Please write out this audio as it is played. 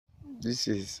This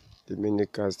is the mini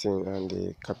casting and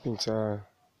the carpenter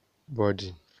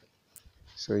body.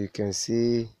 So you can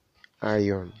see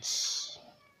iron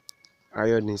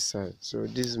inside. So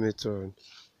this method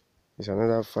is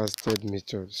another fasted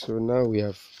method. So now we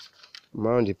have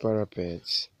mount the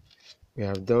parapet. We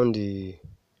have done the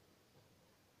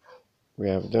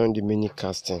mini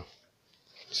casting.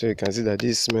 So you can see that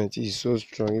this cement is so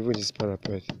strong. Even this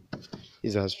parapet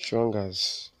is as strong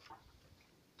as.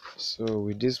 So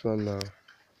with this one now,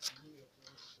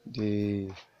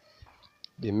 the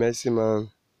Mercy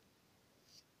man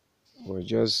will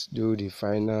just do the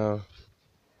final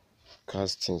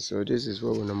casting. So this is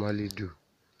what we normally do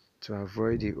to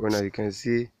avoid the owner. You can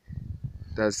see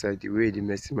that side, the way the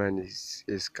Mercy man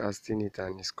is casting it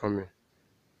and is coming,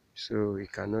 so we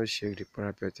cannot shake the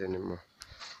parapet anymore.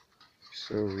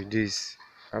 So with this,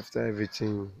 after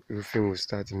everything, roofing will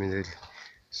start immediately.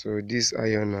 So this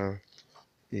iron now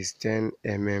is 10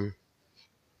 mm.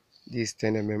 This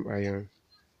 10 mm iron,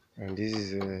 and this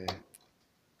is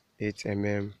 8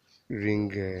 mm ring.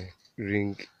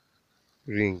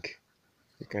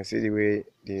 You can see the way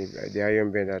the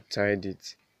iron bender tied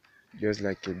it just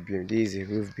like a beam. This is a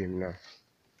roof beam now.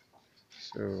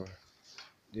 So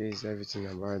this is everything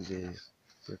about the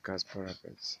precast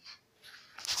parapets.